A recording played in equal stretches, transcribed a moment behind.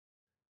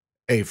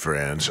Hey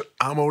friends,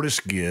 I'm Otis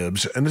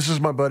Gibbs, and this is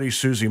my buddy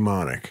Susie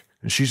Monick,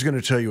 and she's going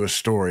to tell you a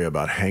story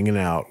about hanging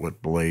out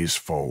with Blaze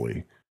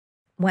Foley.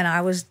 When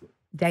I was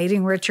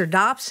dating Richard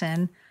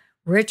Dobson,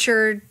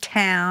 Richard,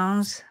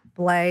 Towns,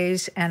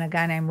 Blaze, and a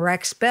guy named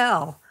Rex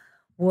Bell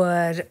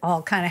would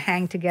all kind of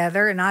hang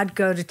together, and I'd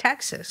go to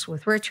Texas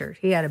with Richard.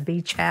 He had a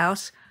beach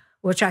house,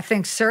 which I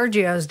think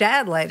Sergio's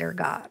dad later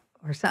got,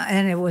 or something,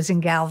 and it was in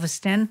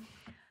Galveston.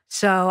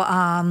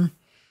 So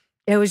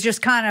it was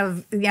just kind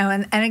of,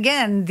 and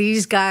again,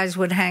 these guys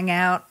would hang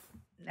out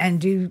and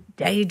do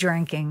day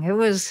drinking. It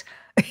was,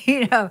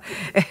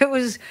 it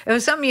was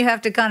something you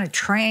have to kind of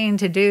train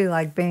to do,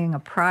 like being a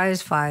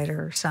prize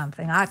fighter or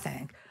something, I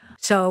think.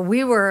 So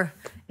we were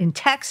in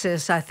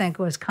Texas, I think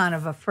was kind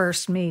of a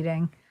first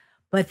meeting.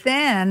 But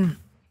then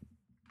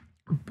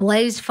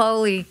Blaze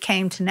Foley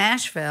came to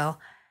Nashville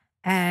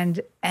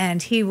and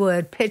he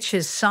would pitch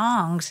his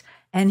songs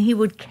and he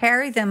would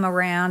carry them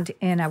around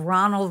in a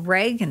Ronald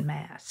Reagan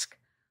mask,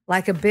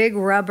 like a big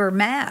rubber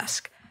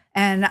mask.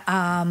 And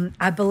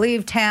I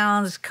believe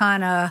Towns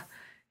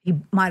he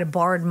might have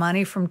borrowed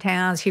money from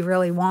Towns. He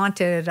really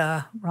wanted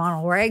a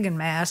Ronald Reagan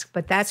mask,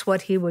 but that's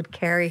what he would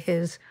carry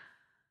his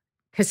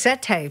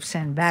cassette tapes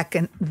in. Back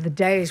in the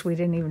days, we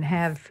didn't even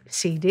have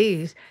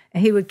CDs.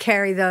 And he would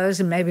carry those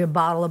and maybe a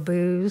bottle of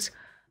booze.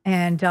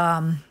 And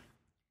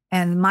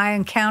my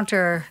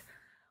encounter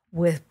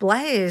with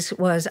Blaze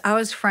was I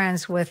was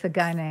friends with a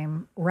guy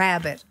named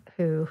Rabbit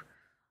who,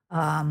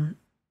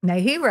 may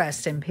he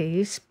rest in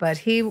peace, but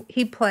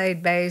he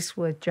played bass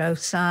with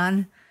Joe's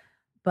son,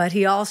 but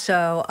he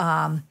also,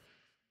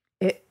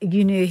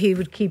 you knew he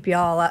would keep you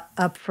all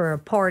up for a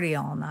party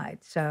all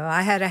night. So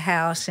I had a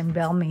house in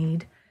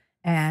Belmead,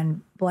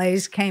 and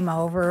Blaze came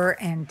over,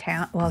 and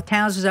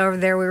Towns was over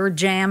there. We were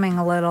jamming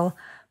a little,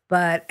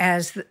 but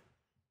as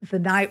the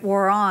night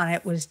wore on,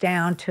 it was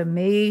down to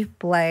me,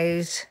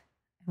 Blaze,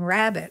 and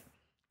Rabbit,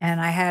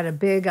 and I had a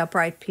big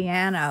upright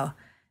piano.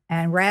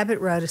 And Rabbit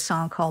wrote a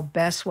song called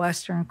Best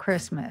Western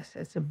Christmas.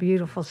 It's a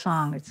beautiful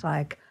song. It's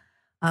like,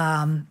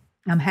 I'm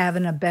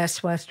having a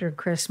best Western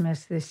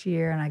Christmas this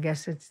year, and I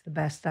guess it's the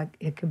best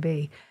it could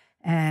be.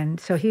 And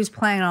so he's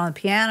playing on the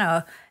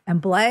piano,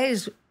 and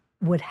Blaze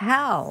would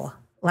howl.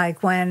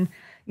 Like when,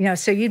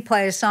 so you'd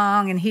play a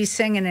song, and he's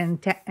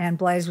singing, and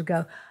Blaze would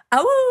go,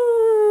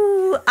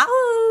 "Ow,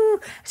 ow."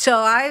 So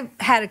I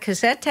had a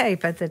cassette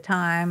tape at the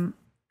time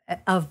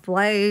of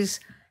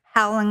Blaze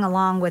howling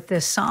along with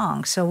this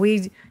song. So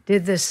we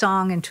did this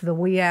song into the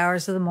wee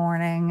hours of the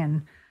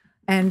morning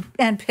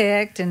and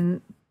picked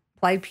and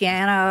played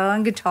piano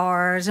and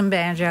guitars and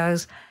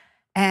banjos.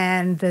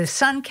 And the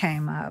sun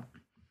came up.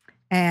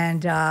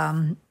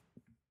 And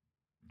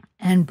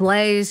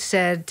Blaze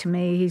said to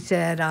me, he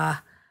said,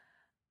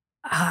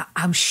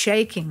 I'm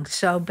shaking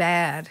so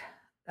bad.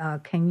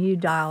 Can you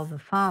dial the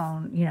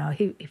phone?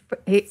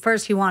 He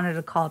first he wanted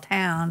to call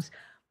Towns,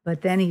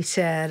 but then he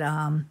said,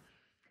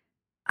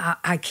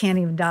 I can't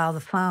even dial the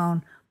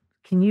phone.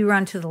 Can you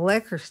run to the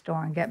liquor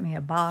store and get me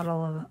a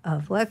bottle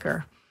of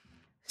liquor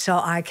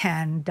so I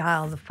can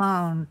dial the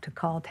phone to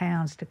call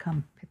Towns to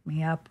come pick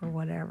me up or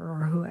whatever,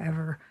 or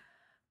whoever.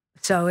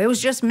 So it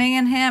was just me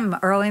and him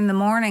early in the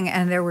morning,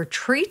 and there were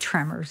tree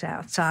trimmers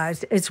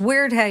outside. It's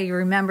weird how you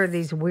remember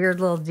these weird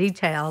little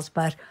details,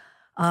 but,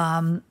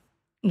 but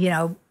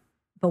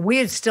we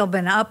had still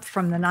been up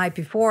from the night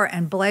before,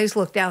 and Blaze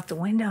looked out the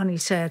window and he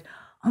said,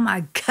 "Oh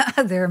my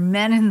God, there are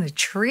men in the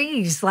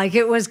trees." Like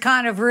it was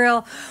kind of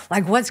real,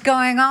 like what's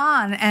going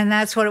on? And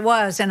that's what it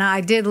was. And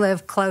I did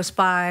live close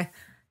by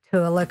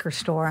to a liquor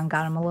store and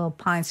got him a little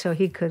pint so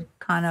he could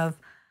kind of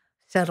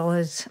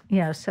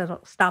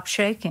stop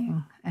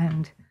shaking.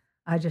 And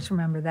I just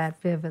remember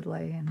that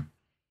vividly,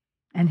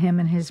 and him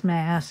in his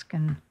mask.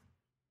 And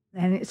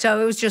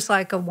so it was just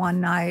like a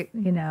one night,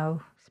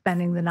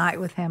 spending the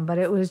night with him, but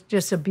it was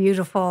just a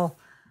beautiful,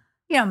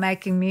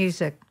 making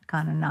music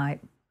kind of night.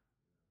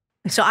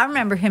 So I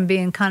remember him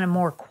being kind of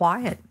more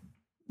quiet,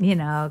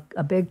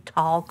 a big,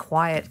 tall,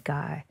 quiet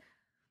guy.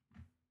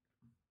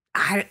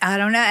 I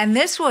don't know. And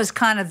this was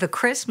kind of the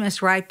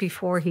Christmas right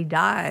before he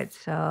died.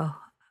 So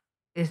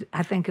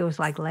I think it was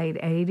like late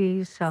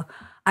 80s. So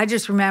I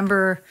just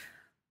remember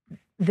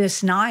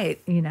this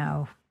night, And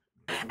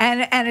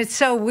it's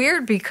so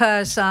weird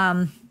because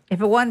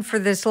if it wasn't for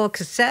this little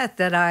cassette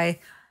that I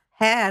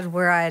had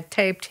where I had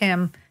taped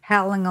him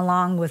howling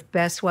along with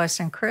Best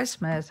Western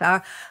Christmas.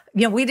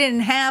 We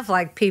didn't have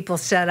like people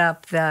set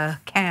up the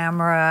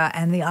camera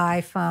and the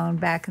iPhone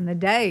back in the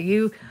day.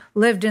 You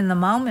lived in the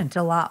moment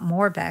a lot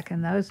more back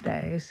in those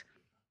days,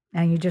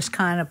 and you just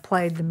kind of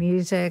played the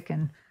music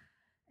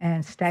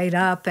and stayed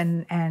up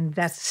and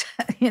that's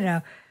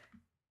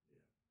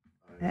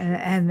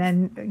and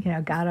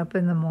then got up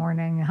in the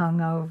morning, hung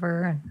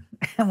over,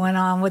 and went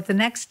on with the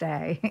next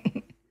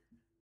day.